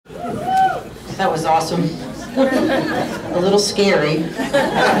That was awesome. A little scary.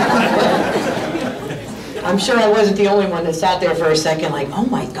 I'm sure I wasn't the only one that sat there for a second like, oh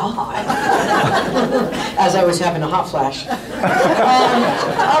my God, as I was having a hot flash.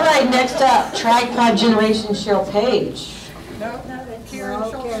 All right, next up, Tripod Generation Cheryl Page. No,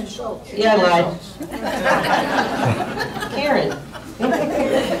 Karen Schultz. Yeah, I lied. Karen.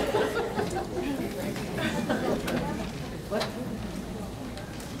 What?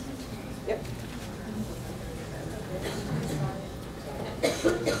 Yep.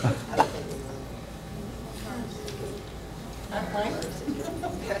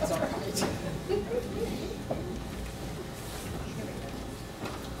 That's all right.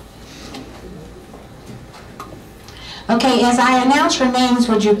 Okay, as I announce your names,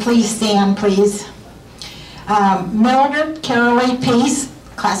 would you please stand, please? Mildred Caraway Peace,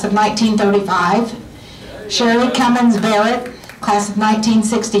 class of 1935. Sherry Cummins Barrett, class of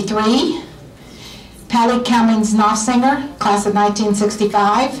 1963. Patty Cummins Noffsinger, class of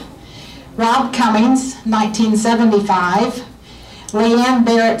 1965. Rob Cummings, 1975. Leanne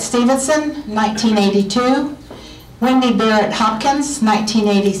Barrett Stevenson, 1982. Wendy Barrett Hopkins,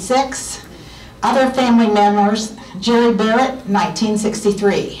 1986. Other family members, Jerry Barrett,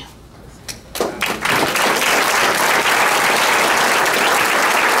 1963.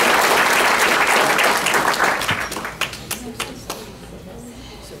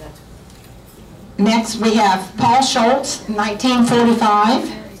 Next we have Paul Schultz,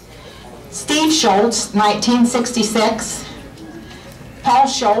 1945. Steve Schultz, 1966. Paul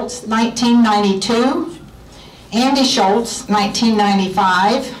Schultz, 1992. Andy Schultz,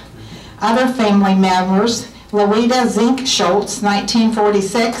 1995. Other family members, Louita Zink Schultz,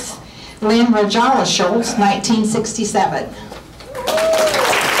 1946. Lynn Rajala Schultz, 1967.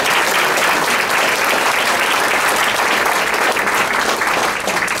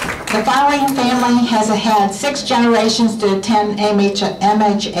 The following family has had 6 generations to attend MHS,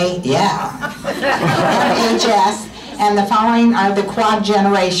 and the following are the quad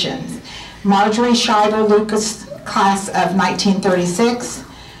generations. Marjorie Scheiber Lucas, class of 1936.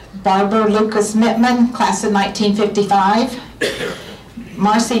 Barbara Lucas Mittman, class of 1955.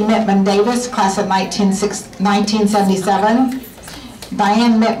 Marcy Mittman Davis, class of 1977.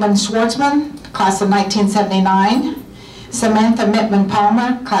 Diane Mittman Schwartzman, class of 1979. Samantha Mittman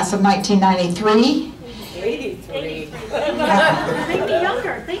Palmer, class of 1993. 83. Make me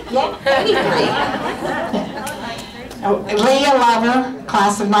younger, thank you. 83. Leah Lover,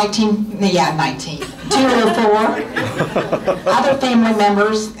 class of 204. Other family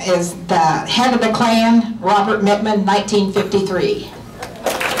members is the head of the clan, Robert Mittman, 1953.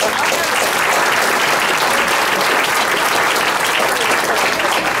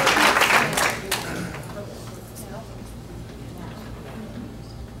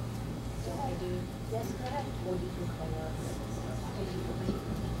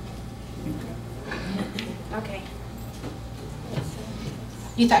 Okay.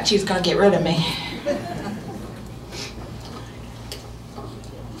 You thought she was going to get rid of me.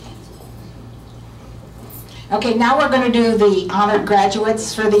 Okay, now we're going to do the honored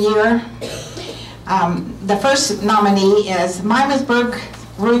graduates for the year. The first nominee is Miamisburg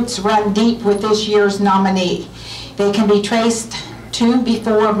roots run deep with this year's nominee. They can be traced to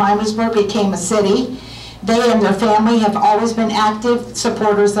before Miamisburg became a city. They and their family have always been active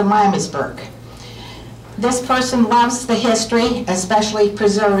supporters of Miamisburg. This person loves the history, especially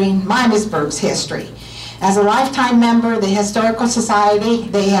preserving Miamisburg's history. As a lifetime member of the Historical Society,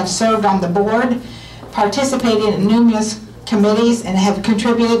 they have served on the board, participated in numerous committees, and have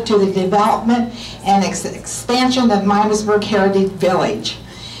contributed to the development and expansion of Miamisburg Heritage Village.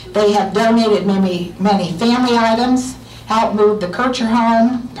 They have donated many family items, helped move the Kircher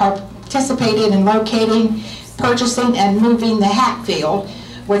home, participated in locating, purchasing, and moving the Hatfield,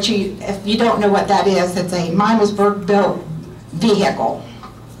 which if you don't know what that is, it's a Miamisburg-built vehicle.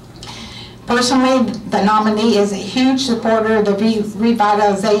 Personally, the nominee is a huge supporter of the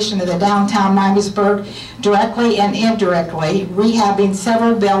revitalization of the downtown Miamisburg, directly and indirectly, rehabbing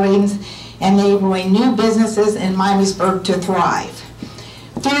several buildings, enabling new businesses in Miamisburg to thrive.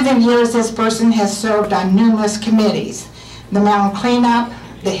 Through the years, this person has served on numerous committees: the Mountain Cleanup,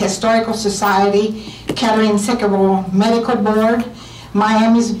 the Historical Society, Kettering Sycamore Medical Board,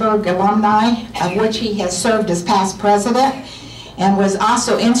 Miamisburg Alumni, of which he has served as past president, and was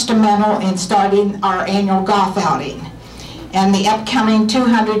also instrumental in starting our annual golf outing and the upcoming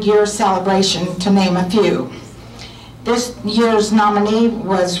 200-year celebration, to name a few. This year's nominee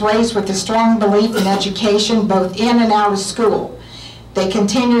was raised with a strong belief in education both in and out of school. They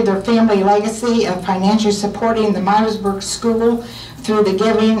continue their family legacy of financially supporting the Miamisburg School through the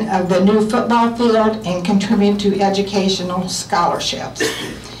giving of the new football field and contribute to educational scholarships.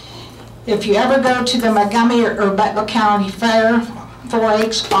 If you ever go to the Montgomery or Butler County Fair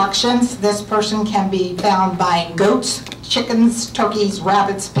 4-H auctions, this person can be found buying goats, chickens, turkeys,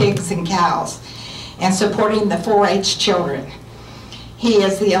 rabbits, pigs, and cows, and supporting the 4-H children. He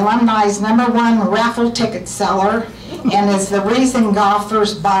is the Alumni's #1 raffle ticket seller and is the reason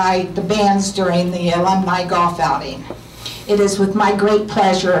golfers buy the bands during the Alumni golf outing. It is with my great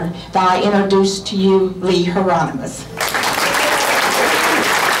pleasure that I introduce to you Lee Hieronymus.